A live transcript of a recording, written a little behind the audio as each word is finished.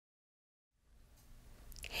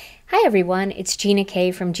Hi everyone, it's Gina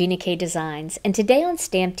K from Gina K Designs, and today on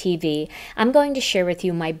Stamp TV, I'm going to share with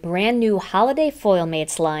you my brand new Holiday Foil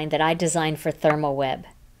Mates line that I designed for Therm.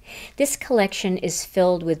 This collection is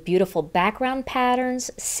filled with beautiful background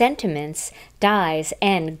patterns, sentiments, dies,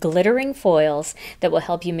 and glittering foils that will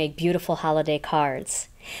help you make beautiful holiday cards.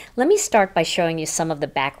 Let me start by showing you some of the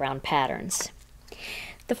background patterns.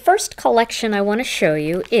 The first collection I want to show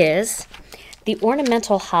you is the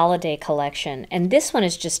Ornamental Holiday Collection, and this one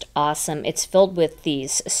is just awesome. It's filled with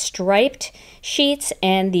these striped sheets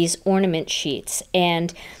and these ornament sheets,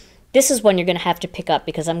 and this is one you're going to have to pick up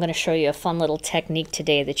because I'm going to show you a fun little technique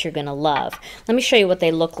today that you're going to love. Let me show you what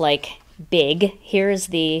they look like big. Here's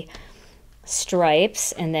the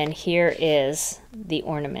stripes, and then here is the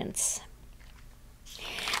ornaments.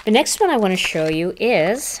 The next one I want to show you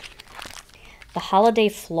is the Holiday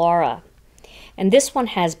Flora. And this one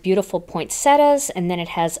has beautiful poinsettias, and then it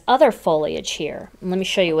has other foliage here. And let me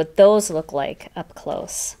show you what those look like up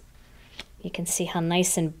close. You can see how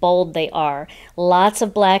nice and bold they are. Lots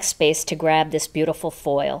of black space to grab this beautiful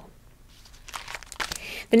foil.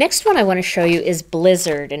 The next one I want to show you is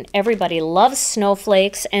Blizzard, and everybody loves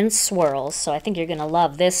snowflakes and swirls, so I think you're going to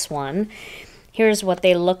love this one. Here's what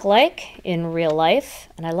they look like in real life,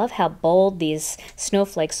 and I love how bold these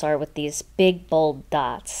snowflakes are with these big bold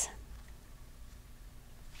dots.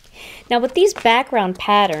 Now with these background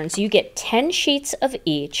patterns, you get 10 sheets of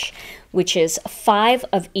each, which is 5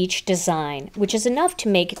 of each design, which is enough to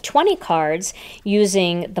make 20 cards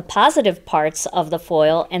using the positive parts of the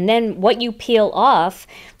foil, and then what you peel off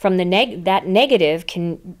from that negative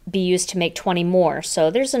can be used to make 20 more.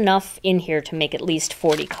 So there's enough in here to make at least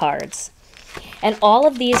 40 cards. And all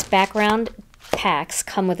of these background packs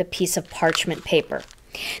come with a piece of parchment paper.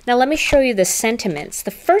 Now let me show you the sentiments.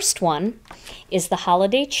 The first one is the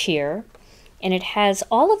Holiday Cheer, and it has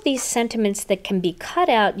all of these sentiments that can be cut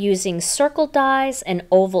out using circle dies and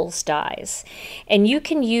ovals dies. And you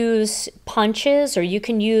can use punches, or you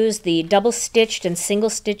can use the double-stitched and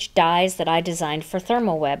single-stitched dies that I designed for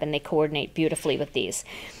Therm, and they coordinate beautifully with these.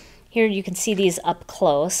 Here you can see these up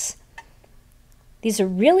close. These are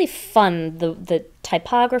really fun. The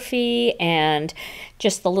typography and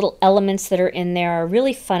just the little elements that are in there are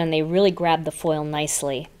really fun, and they really grab the foil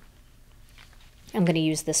nicely. I'm going to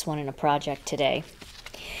use this one in a project today.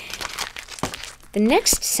 The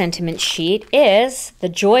next sentiment sheet is the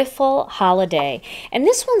Joyful Holiday, and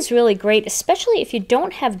this one's really great, especially if you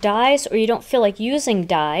don't have dies or you don't feel like using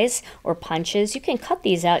dies or punches. You can cut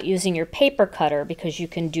these out using your paper cutter because you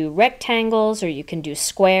can do rectangles or you can do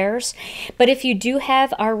squares. But if you do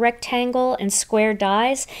have our rectangle and square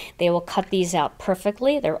dies, they will cut these out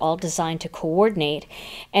perfectly. They're all designed to coordinate,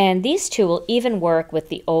 and these two will even work with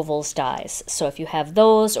the ovals dies. So if you have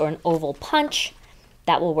those or an oval punch,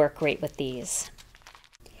 that will work great with these.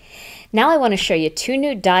 Now I want to show you 2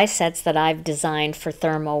 new die sets that I've designed for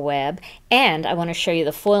Therm, and I want to show you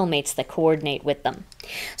the foil mates that coordinate with them.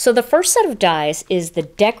 So the first set of dies is the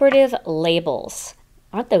decorative labels.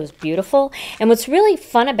 Aren't those beautiful? And what's really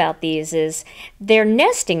fun about these is they're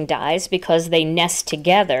nesting dies because they nest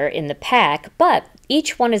together in the pack, but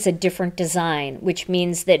each one is a different design, which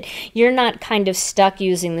means that you're not kind of stuck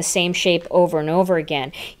using the same shape over and over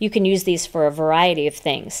again. You can use these for a variety of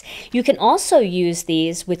things. You can also use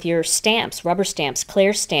these with your stamps, rubber stamps,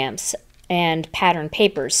 clear stamps, and pattern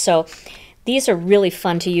papers. So these are really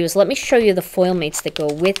fun to use. Let me show you the foil mates that go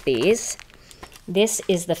with these. This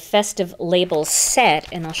is the Festive Labels set,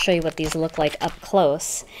 and I'll show you what these look like up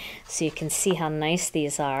close so you can see how nice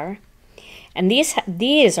these are. And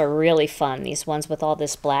these are really fun, these ones with all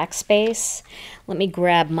this black space. Let me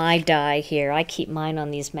grab my die here. I keep mine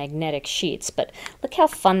on these magnetic sheets, but look how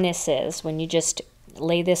fun this is when you just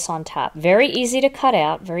lay this on top. Very easy to cut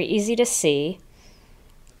out, very easy to see,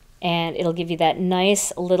 and it'll give you that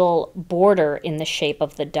nice little border in the shape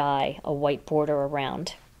of the die, a white border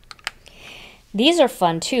around. These are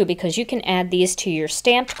fun too because you can add these to your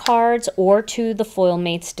stamped cards or to the foil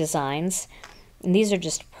mates designs. And these are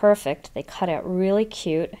just perfect. They cut out really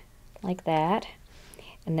cute like that,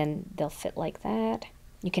 and then they'll fit like that.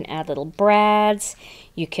 You can add little brads.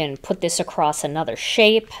 You can put this across another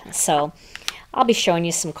shape. So I'll be showing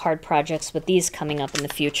you some card projects with these coming up in the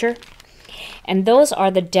future. And those are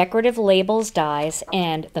the Decorative Labels dies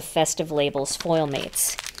and the Festive Labels foil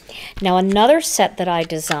mates. Now another set that I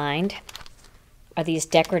designed are these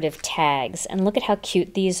decorative tags, and look at how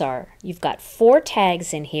cute these are. You've got 4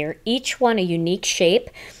 tags in here, each one a unique shape.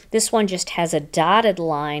 This one just has a dotted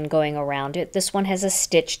line going around it. This one has a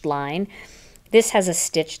stitched line. This has a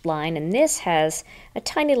stitched line, and this has a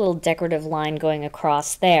tiny little decorative line going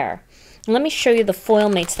across there. And let me show you the foil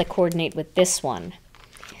mates that coordinate with this one.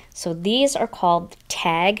 So these are called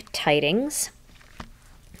tag tidings.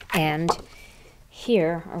 And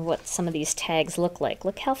here are what some of these tags look like.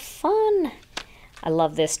 Look how fun. I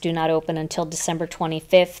love this. Do not open until December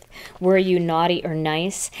 25th. Were you naughty or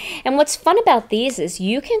nice? And what's fun about these is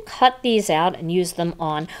you can cut these out and use them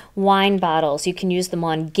on wine bottles. You can use them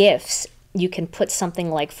on gifts. You can put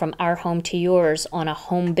something like from our home to yours on a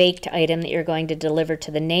home-baked item that you're going to deliver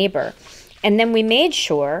to the neighbor. And then we made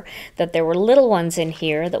sure that there were little ones in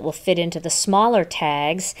here that will fit into the smaller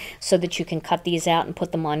tags so that you can cut these out and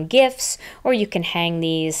put them on gifts, or you can hang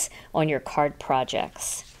these on your card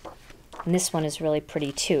projects. And this one is really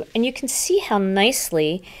pretty too. And you can see how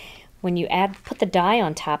nicely when you put the die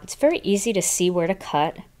on top, it's very easy to see where to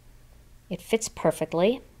cut. It fits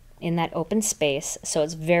perfectly in that open space, so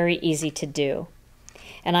it's very easy to do.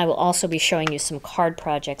 And I will also be showing you some card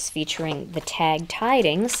projects featuring the tag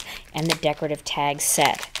tidings and the decorative tag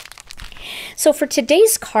set. So for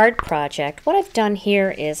today's card project, what I've done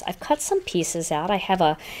here is I've cut some pieces out. I have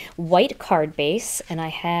a white card base, and I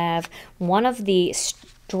have one of the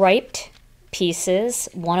striped pieces,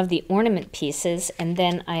 one of the ornament pieces, and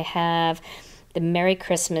then I have the Merry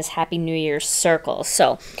Christmas, Happy New Year circle.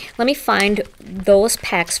 So let me find those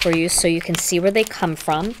packs for you so you can see where they come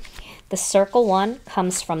from. The circle one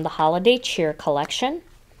comes from the Holiday Cheer collection.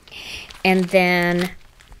 And then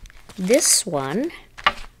this one,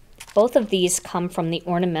 both of these come from the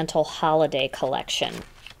Ornamental Holiday collection.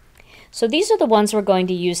 So these are the ones we're going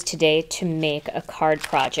to use today to make a card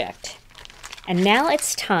project. And now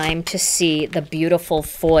it's time to see the beautiful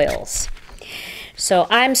foils. So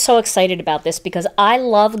I'm so excited about this because I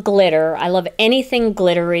love glitter. I love anything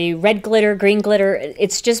glittery, red glitter, green glitter.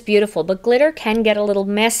 It's just beautiful, but glitter can get a little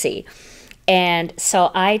messy. And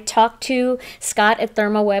so I talked to Scott at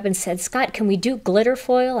Therm and said, Scott, can we do glitter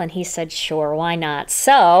foil? And he said, sure, why not?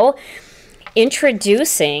 So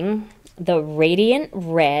introducing the Radiant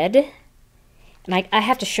Red. And I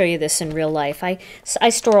have to show you this in real life. I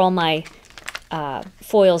store all my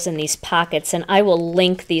foils in these pockets, and I will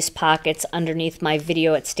link these pockets underneath my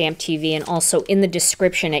video at Stamp TV and also in the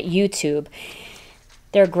description at YouTube.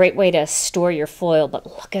 They're a great way to store your foil, but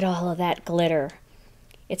look at all of that glitter.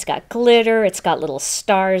 It's got glitter, it's got little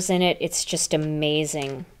stars in it, it's just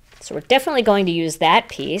amazing. So we're definitely going to use that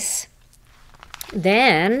piece.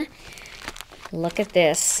 Then, look at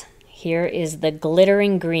this. Here is the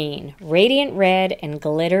glittering green, Radiant Red and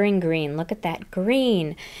glittering green. Look at that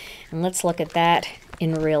green. And let's look at that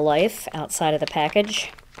in real life outside of the package.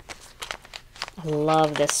 I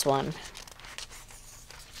love this one.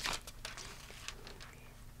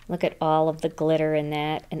 Look at all of the glitter in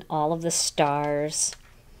that and all of the stars.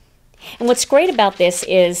 And what's great about this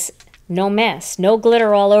is no mess, no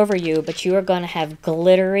glitter all over you, but you are going to have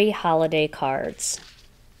glittery holiday cards.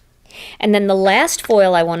 And then the last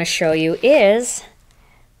foil I want to show you is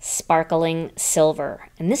sparkling silver.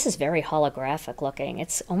 And this is very holographic looking.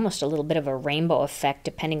 It's almost a little bit of a rainbow effect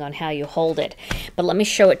depending on how you hold it. But let me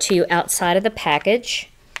show it to you outside of the package.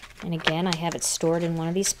 And again, I have it stored in one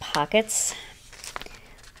of these pockets.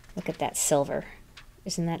 Look at that silver.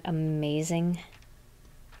 Isn't that amazing?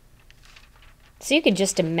 So you could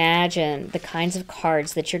just imagine the kinds of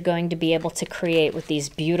cards that you're going to be able to create with these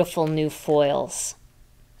beautiful new foils.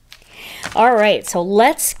 All right, so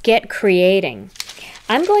let's get creating.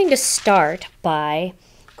 I'm going to start by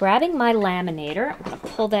grabbing my laminator. I'm going to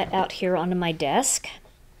pull that out here onto my desk.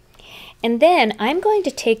 And then I'm going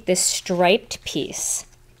to take this striped piece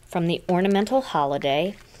from the Ornamental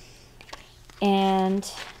Holiday,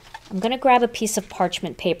 and I'm going to grab a piece of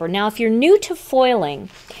parchment paper. Now, if you're new to foiling,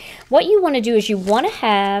 what you want to do is you want to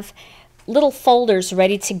have little folders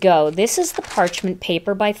ready to go. This is the parchment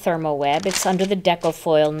paper by Therm. It's under the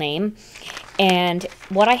Decofoil name. And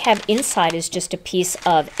what I have inside is just a piece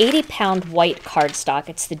of 80-pound white cardstock.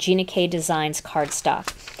 It's the Gina K Designs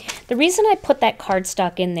cardstock. The reason I put that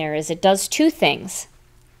cardstock in there is it does two things.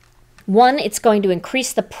 One, it's going to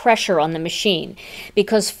increase the pressure on the machine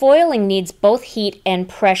because foiling needs both heat and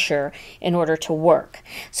pressure in order to work.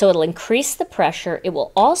 So it'll increase the pressure. It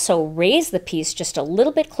will also raise the piece just a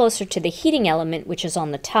little bit closer to the heating element, which is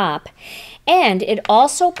on the top. And it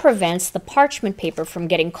also prevents the parchment paper from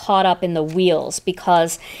getting caught up in the wheels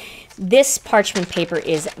because this parchment paper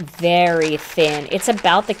is very thin. It's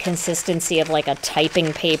about the consistency of like a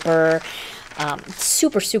typing paper.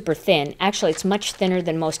 Super, super thin. Actually, it's much thinner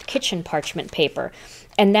than most kitchen parchment paper.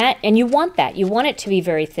 And you want that. You want it to be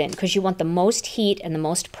very thin because you want the most heat and the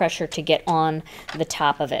most pressure to get on the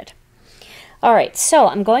top of it. All right, so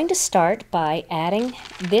I'm going to start by adding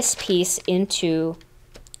this piece into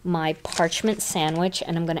my parchment sandwich,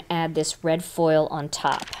 and I'm going to add this red foil on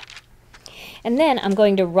top. And then I'm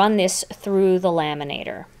going to run this through the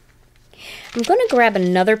laminator. I'm going to grab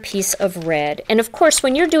another piece of red, and of course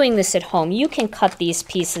when you're doing this at home you can cut these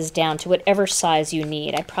pieces down to whatever size you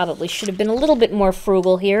need. I probably should have been a little bit more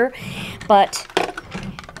frugal here, but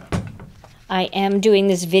I am doing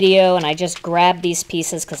this video and I just grabbed these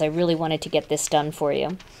pieces because I really wanted to get this done for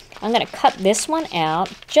you. I'm going to cut this one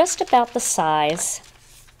out just about the size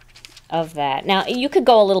of that. Now you could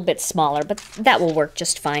go a little bit smaller, but that will work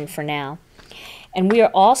just fine for now. And we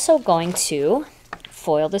are also going to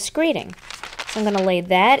foil this greeting. So I'm going to lay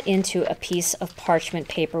that into a piece of parchment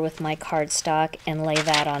paper with my cardstock and lay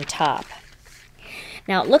that on top.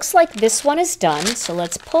 Now it looks like this one is done, so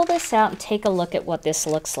let's pull this out and take a look at what this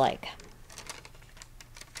looks like.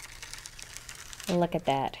 Look at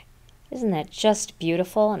that. Isn't that just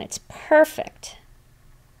beautiful? And it's perfect.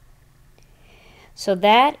 So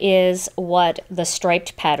that is what the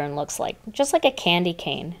striped pattern looks like, just like a candy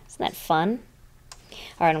cane. Isn't that fun?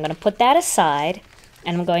 All right, I'm going to put that aside,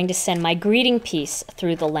 and I'm going to send my greeting piece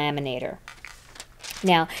through the laminator.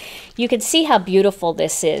 Now, you can see how beautiful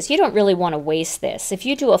this is. You don't really want to waste this. If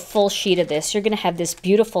you do a full sheet of this, you're going to have this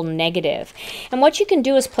beautiful negative. And what you can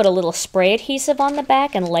do is put a little spray adhesive on the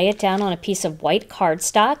back and lay it down on a piece of white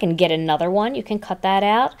cardstock and get another one. You can cut that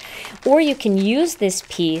out. Or you can use this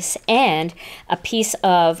piece and a piece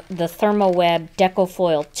of the Thermoweb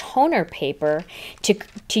Decofoil toner paper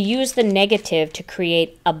to use the negative to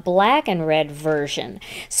create a black and red version.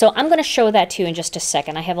 So I'm going to show that to you in just a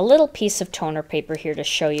second. I have a little piece of toner paper here to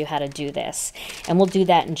show you how to do this, and we'll do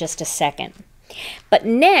that in just a second. But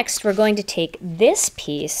next we're going to take this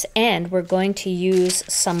piece and we're going to use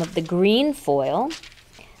some of the green foil.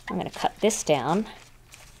 I'm going to cut this down,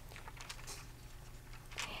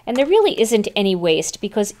 and there really isn't any waste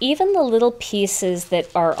because even the little pieces that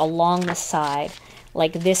are along the side,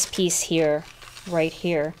 like this piece here, right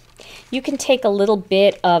here, you can take a little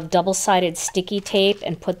bit of double-sided sticky tape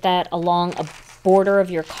and put that along a border of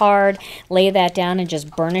your card, lay that down and just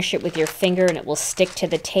burnish it with your finger and it will stick to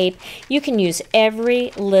the tape. You can use every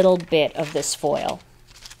little bit of this foil.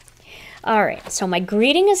 All right, so my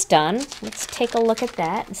greeting is done. Let's take a look at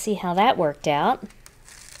that and see how that worked out.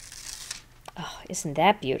 Oh, isn't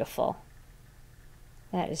that beautiful?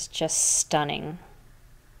 That is just stunning.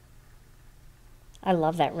 I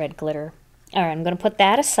love that red glitter. All right, I'm going to put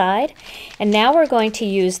that aside, and now we're going to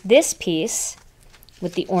use this piece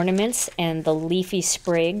with the ornaments and the leafy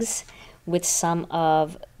sprigs with some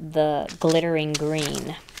of the glittering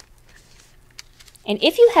green. And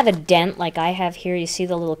if you have a dent like I have here, you see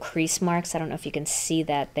the little crease marks? I don't know if you can see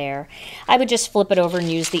that there. I would just flip it over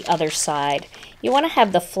and use the other side. You want to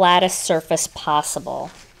have the flattest surface possible.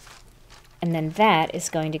 And then that is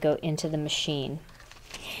going to go into the machine.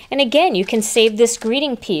 And again, you can save this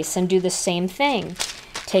greeting piece and do the same thing.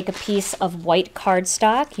 Take a piece of white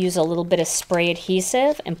cardstock, use a little bit of spray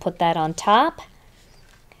adhesive and put that on top.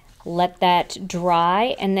 Let that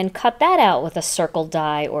dry and then cut that out with a circle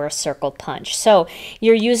die or a circle punch. So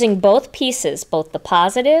you're using both pieces, both the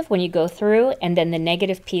positive when you go through and then the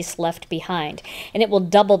negative piece left behind. And it will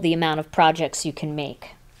double the amount of projects you can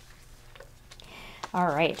make. All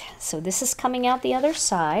right, so this is coming out the other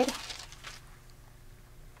side.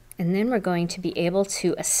 And then we're going to be able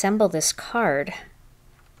to assemble this card.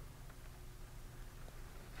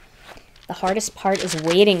 The hardest part is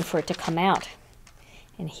waiting for it to come out.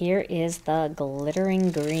 And here is the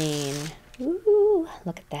glittering green. Ooh,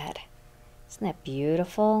 look at that. Isn't that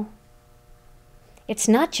beautiful? It's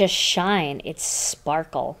not just shine, it's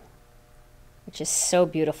sparkle, which is so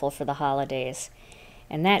beautiful for the holidays.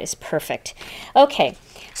 And that is perfect. Okay,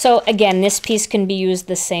 so again, this piece can be used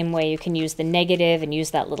the same way. You can use the negative and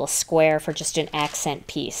use that little square for just an accent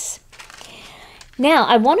piece. Now,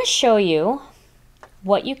 I want to show you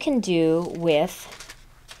what you can do with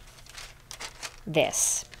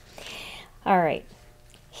this. All right,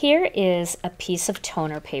 here is a piece of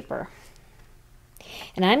toner paper.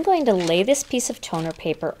 And I'm going to lay this piece of toner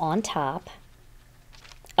paper on top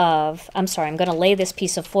of, I'm going to lay this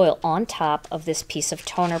piece of foil on top of this piece of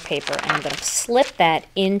toner paper, and I'm going to slip that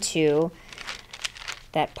into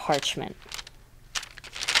that parchment.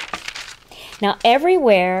 Now,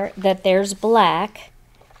 everywhere that there's black,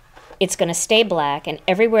 it's going to stay black, and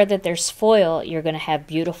everywhere that there's foil, you're going to have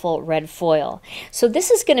beautiful red foil. So this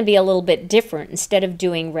is going to be a little bit different. Instead of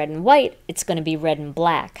doing red and white, it's going to be red and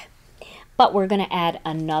black. But we're going to add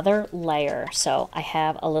another layer. So I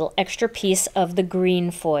have a little extra piece of the green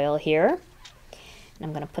foil here. And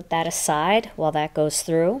I'm going to put that aside while that goes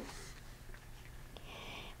through.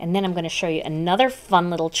 And then I'm going to show you another fun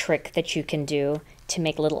little trick that you can do to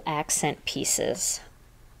make little accent pieces.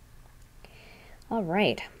 All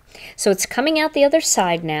right. So it's coming out the other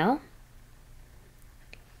side now.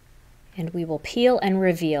 And we will peel and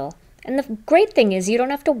reveal. And the great thing is you don't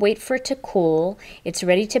have to wait for it to cool. It's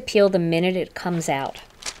ready to peel the minute it comes out.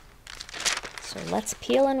 So let's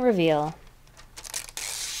peel and reveal.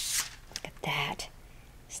 Look at that.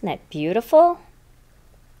 Isn't that beautiful?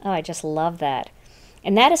 Oh, I just love that.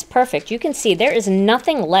 And that is perfect. You can see there is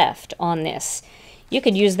nothing left on this. You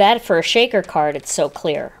could use that for a shaker card. It's so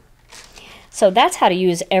clear. So that's how to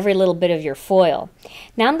use every little bit of your foil.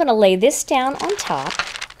 Now I'm going to lay this down on top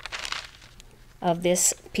of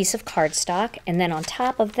this piece of cardstock, and then on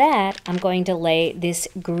top of that I'm going to lay this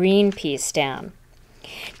green piece down.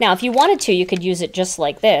 Now if you wanted to, you could use it just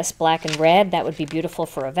like this, black and red. That would be beautiful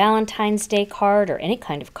for a Valentine's Day card or any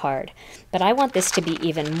kind of card, but I want this to be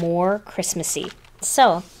even more Christmassy.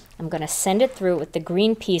 So I'm going to send it through with the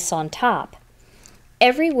green piece on top.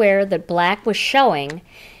 Everywhere that black was showing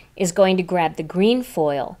is going to grab the green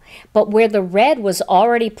foil, but where the red was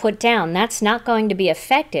already put down, that's not going to be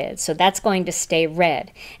affected, so that's going to stay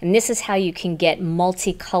red. And this is how you can get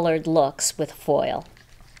multicolored looks with foil.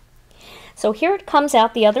 So here it comes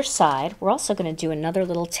out the other side. We're also going to do another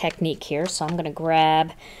little technique here, so I'm going to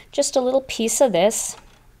grab just a little piece of this,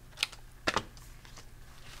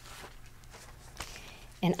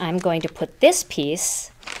 and I'm going to put this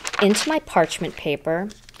piece into my parchment paper,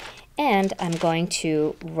 and I'm going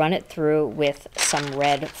to run it through with some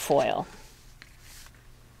red foil.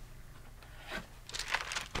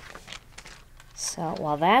 So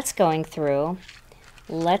while that's going through,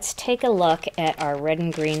 let's take a look at our red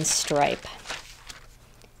and green stripe.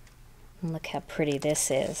 Look how pretty this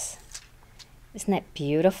is. Isn't that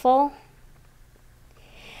beautiful?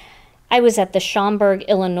 I was at the Schaumburg,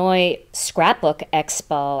 Illinois Scrapbook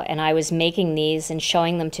Expo, and I was making these and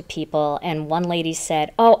showing them to people, and one lady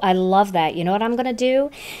said, "Oh, I love that. You know what I'm going to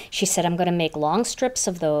do?" She said, "I'm going to make long strips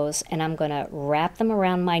of those, and I'm going to wrap them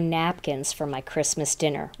around my napkins for my Christmas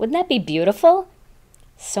dinner." Wouldn't that be beautiful?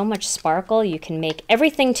 So much sparkle. You can make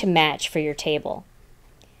everything to match for your table.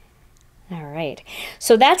 All right.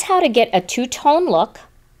 So that's how to get a two-tone look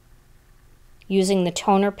using the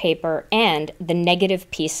toner paper and the negative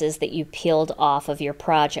pieces that you peeled off of your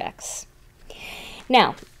projects.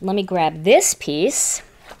 Now, let me grab this piece.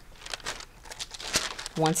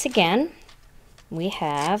 Once again, we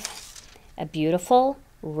have a beautiful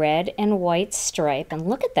red and white stripe, and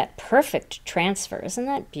look at that perfect transfer. Isn't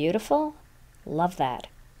that beautiful? Love that.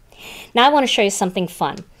 Now I want to show you something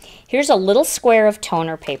fun. Here's a little square of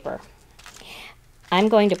toner paper. I'm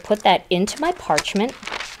going to put that into my parchment,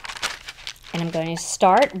 and I'm going to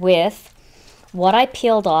start with what I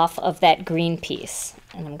peeled off of that green piece.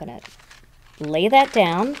 And I'm going to lay that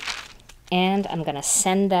down, and I'm going to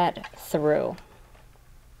send that through.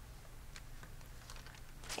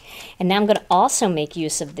 And now I'm going to also make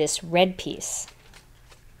use of this red piece.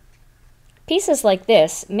 Pieces like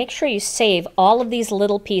this, make sure you save all of these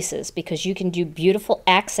little pieces because you can do beautiful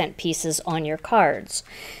accent pieces on your cards.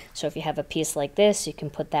 So if you have a piece like this, you can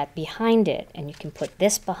put that behind it, and you can put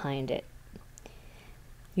this behind it,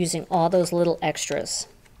 using all those little extras.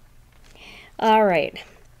 All right,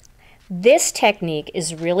 this technique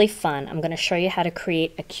is really fun. I'm going to show you how to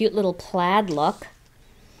create a cute little plaid look.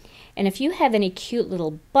 And if you have any cute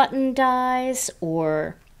little button dies,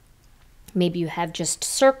 or maybe you have just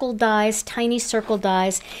circle dies, tiny circle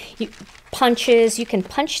dies, punches, you can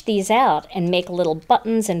punch these out and make little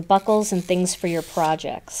buttons and buckles and things for your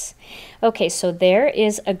projects. Okay, so there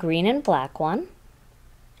is a green and black one.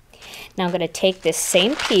 Now I'm going to take this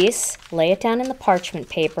same piece, lay it down in the parchment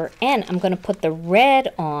paper, and I'm going to put the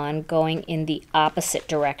red on going in the opposite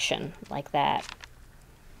direction, like that.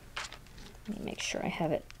 Let me make sure I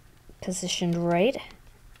have it positioned right.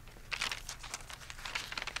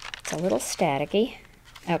 It's a little staticky.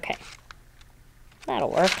 Okay, that'll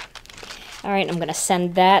work. All right, I'm going to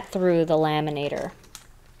send that through the laminator.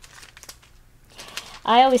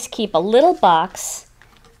 I always keep a little box,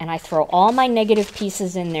 and I throw all my negative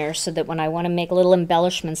pieces in there so that when I want to make little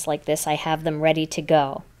embellishments like this, I have them ready to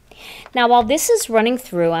go. Now while this is running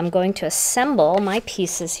through, I'm going to assemble my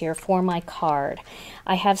pieces here for my card.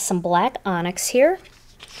 I have some black onyx here,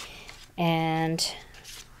 and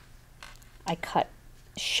I cut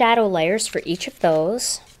shadow layers for each of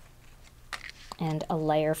those, and a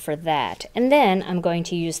layer for that. And then I'm going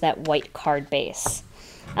to use that white card base.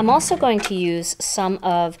 I'm also going to use some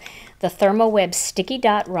of the Therm Sticky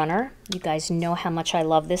Dot Runner. You guys know how much I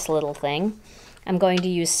love this little thing. I'm going to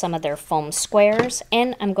use some of their foam squares,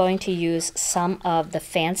 and I'm going to use some of the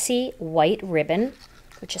fancy white ribbon,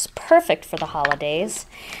 which is perfect for the holidays.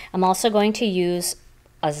 I'm also going to use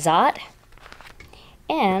a Zot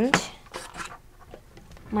and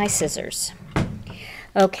my scissors.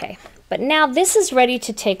 Okay, but now this is ready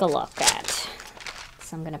to take a look at.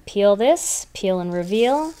 So I'm going to peel this, peel and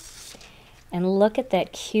reveal, and look at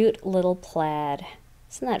that cute little plaid.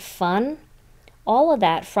 Isn't that fun? All of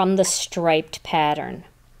that from the striped pattern.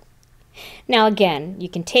 Now again, you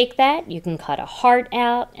can take that, you can cut a heart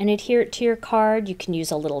out and adhere it to your card. You can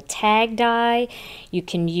use a little tag die, you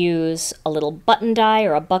can use a little button die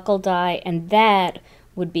or a buckle die, and that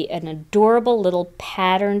would be an adorable little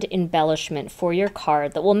patterned embellishment for your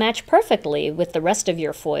card that will match perfectly with the rest of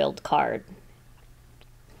your foiled card.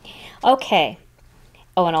 Okay.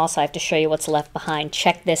 Oh, and also I have to show you what's left behind.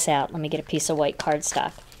 Check this out. Let me get a piece of white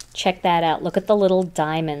cardstock. Check that out. Look at the little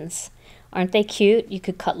diamonds. Aren't they cute? You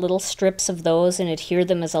could cut little strips of those and adhere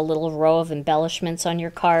them as a little row of embellishments on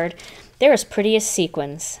your card. They're as pretty as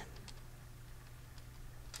sequins.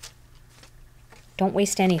 Don't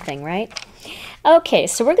waste anything, right? Okay,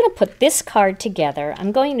 so we're going to put this card together.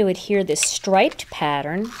 I'm going to adhere this striped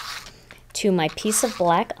pattern to my piece of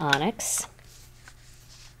black onyx.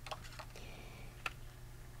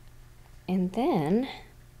 And then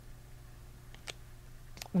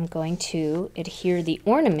I'm going to adhere the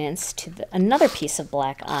ornaments to another piece of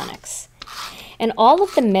black onyx. And all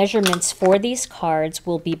of the measurements for these cards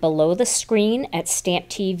will be below the screen at Stamp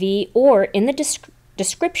TV or in the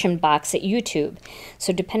description box at YouTube.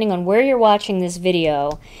 So depending on where you're watching this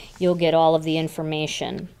video, you'll get all of the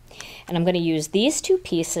information. And I'm going to use these two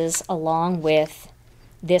pieces along with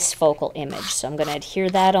this focal image. So I'm going to adhere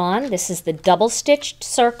that on. This is the double-stitched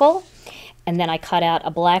circle. And then I cut out a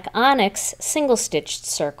black onyx single-stitched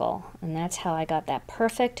circle. And that's how I got that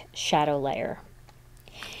perfect shadow layer.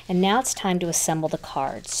 And now it's time to assemble the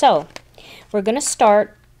card. So we're going to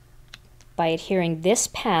start by adhering this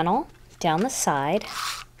panel down the side.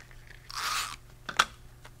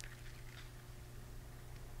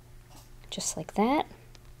 Just like that.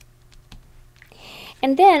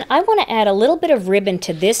 And then I want to add a little bit of ribbon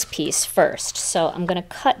to this piece first. So I'm going to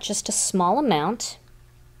cut just a small amount.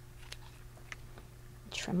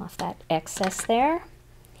 Trim off that excess there.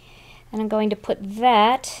 And I'm going to put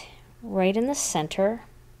that right in the center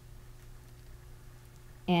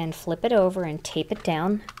and flip it over and tape it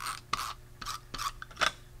down.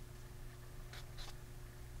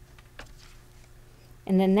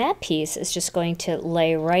 And then that piece is just going to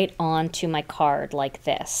lay right onto my card like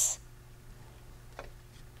this.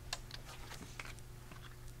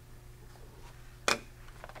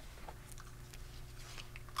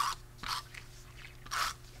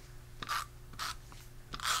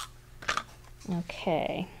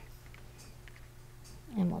 Okay,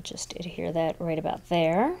 and we'll just adhere that right about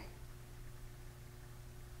there.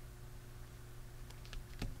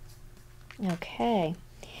 Okay,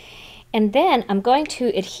 and then I'm going to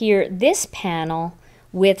adhere this panel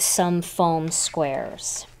with some foam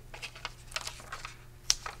squares.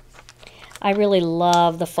 I really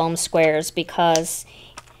love the foam squares because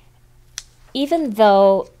even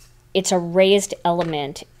though it's a raised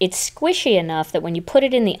element, it's squishy enough that when you put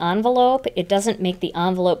it in the envelope, it doesn't make the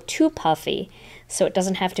envelope too puffy, so it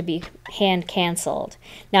doesn't have to be hand canceled.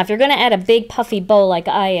 Now, if you're going to add a big puffy bow like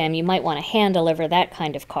I am, you might want to hand deliver that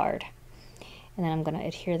kind of card. And then I'm going to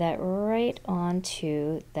adhere that right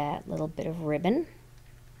onto that little bit of ribbon.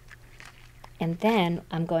 And then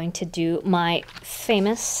I'm going to do my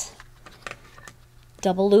famous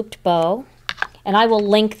double looped bow. And I will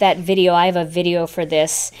link that video. I have a video for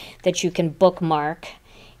this that you can bookmark,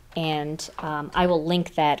 and I will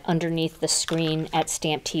link that underneath the screen at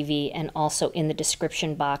Stamp TV and also in the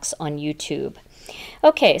description box on YouTube.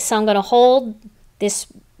 Okay, so I'm going to hold this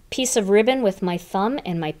piece of ribbon with my thumb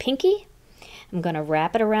and my pinky. I'm going to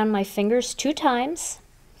wrap it around my fingers 2 times,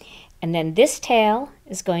 and then this tail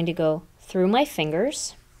is going to go through my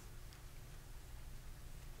fingers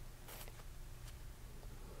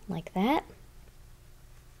like that.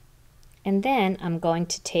 And then I'm going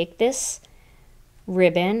to take this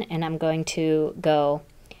ribbon and I'm going to go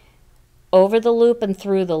over the loop and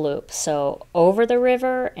through the loop. So over the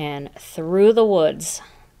river and through the woods.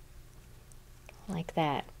 Like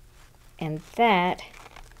that. And that,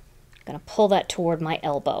 I'm going to pull that toward my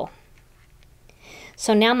elbow.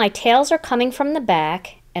 So now my tails are coming from the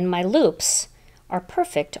back and my loops are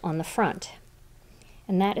perfect on the front.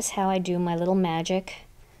 And that is how I do my little magic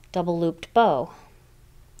double looped bow.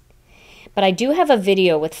 But I do have a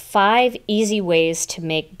video with 5 easy ways to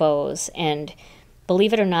make bows, and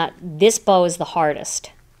believe it or not, this bow is the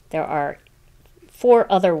hardest. There are 4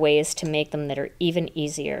 other ways to make them that are even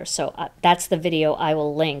easier. So that's the video I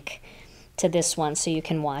will link to this one so you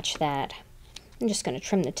can watch that. I'm just going to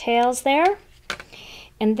trim the tails there.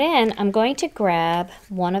 And then I'm going to grab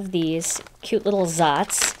one of these cute little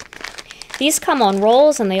Zots. These come on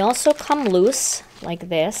rolls and they also come loose like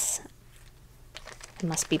this. I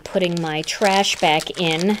must be putting my trash back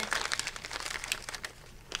in.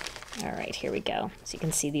 All right, here we go. So you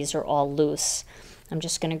can see these are all loose. I'm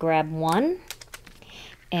just going to grab one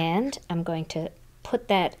and I'm going to put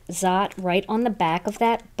that Zot right on the back of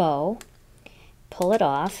that bow, pull it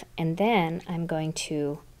off, and then I'm going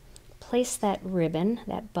to place that ribbon,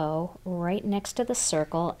 that bow, right next to the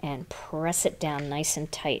circle and press it down nice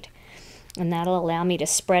and tight. And that'll allow me to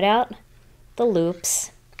spread out the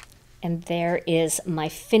loops. And there is my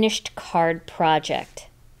finished card project.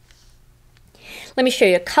 Let me show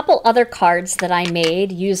you a couple other cards that I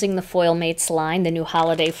made using the Foil Mates line, the new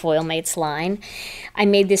holiday Foil Mates line. I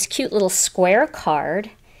made this cute little square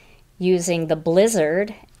card using the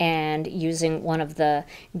blizzard and using one of the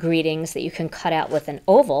greetings that you can cut out with an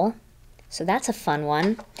oval. So that's a fun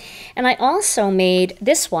one. And I also made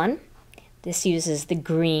this one. This uses the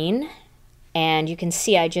green. And you can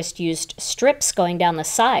see I just used strips going down the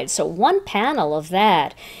side. So one panel of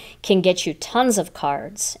that can get you tons of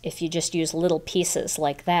cards if you just use little pieces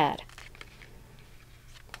like that.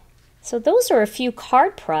 So those are a few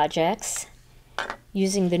card projects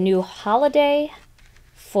using the new holiday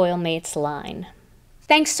Foil Mates line.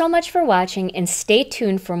 Thanks so much for watching, and stay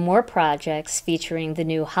tuned for more projects featuring the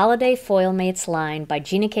new holiday Foil Mates line by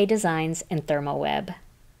Gina K Designs and Thermoweb.